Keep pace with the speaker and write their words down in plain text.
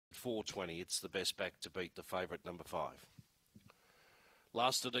420. It's the best back to beat the favourite, number 5.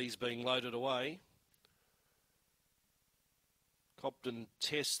 Last of these being loaded away. Compton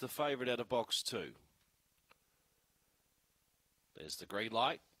Test, the favourite out of box 2. There's the green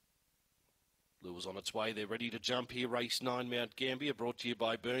light. Lure's on its way. They're ready to jump here. Race 9, Mt-Gambier, brought to you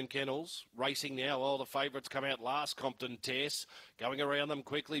by Burn Kennels. Racing now. All the favourites come out last. Compton Tess going around them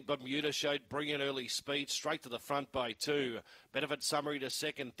quickly. Bermuda showed brilliant early speed. Straight to the front by 2. Benefit Summary to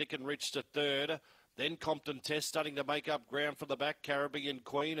second. Thick and Rich to third. Then Compton Tess starting to make up ground from the back. Caribbean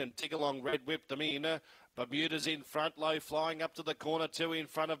Queen and Tick Along Red whipped them in. Bermuda's in front. Low flying up to the corner 2 in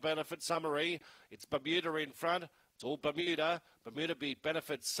front of Benefit Summary. It's Bermuda in front. It's all Bermuda. Bermuda beat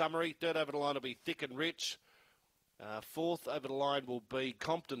Benefit Summary. Third over the line will be Thick and Rich. Fourth over the line will be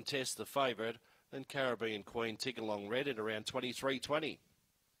Compton Test, the favourite. Then Caribbean Queen, Tick Along Red at around 23.20.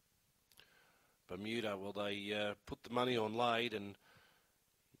 Bermuda, well, they put the money on late and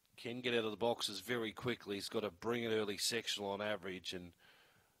can get out of the boxes very quickly. He's got a brilliant early sectional on average and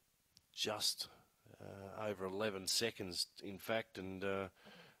just over 11 seconds, in fact. And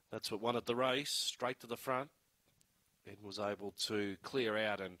that's what won at the race, straight to the front. And was able to clear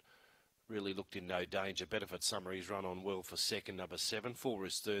out and really looked in no danger. Benefit Summary's run on well for second, number 7. 4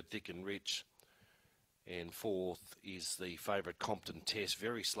 is third, Thick and Rich. And fourth is the favourite Compton Test,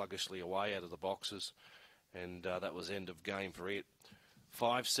 very sluggishly away out of the boxes. And that was end of game for it.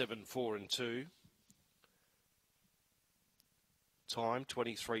 5, 7, 4 and 2. Time,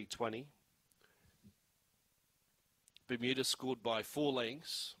 23.20. Bermuda scored by 4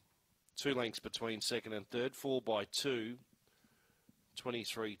 lengths. 2 lengths between second and third. 4 by 2.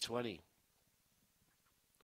 23.20.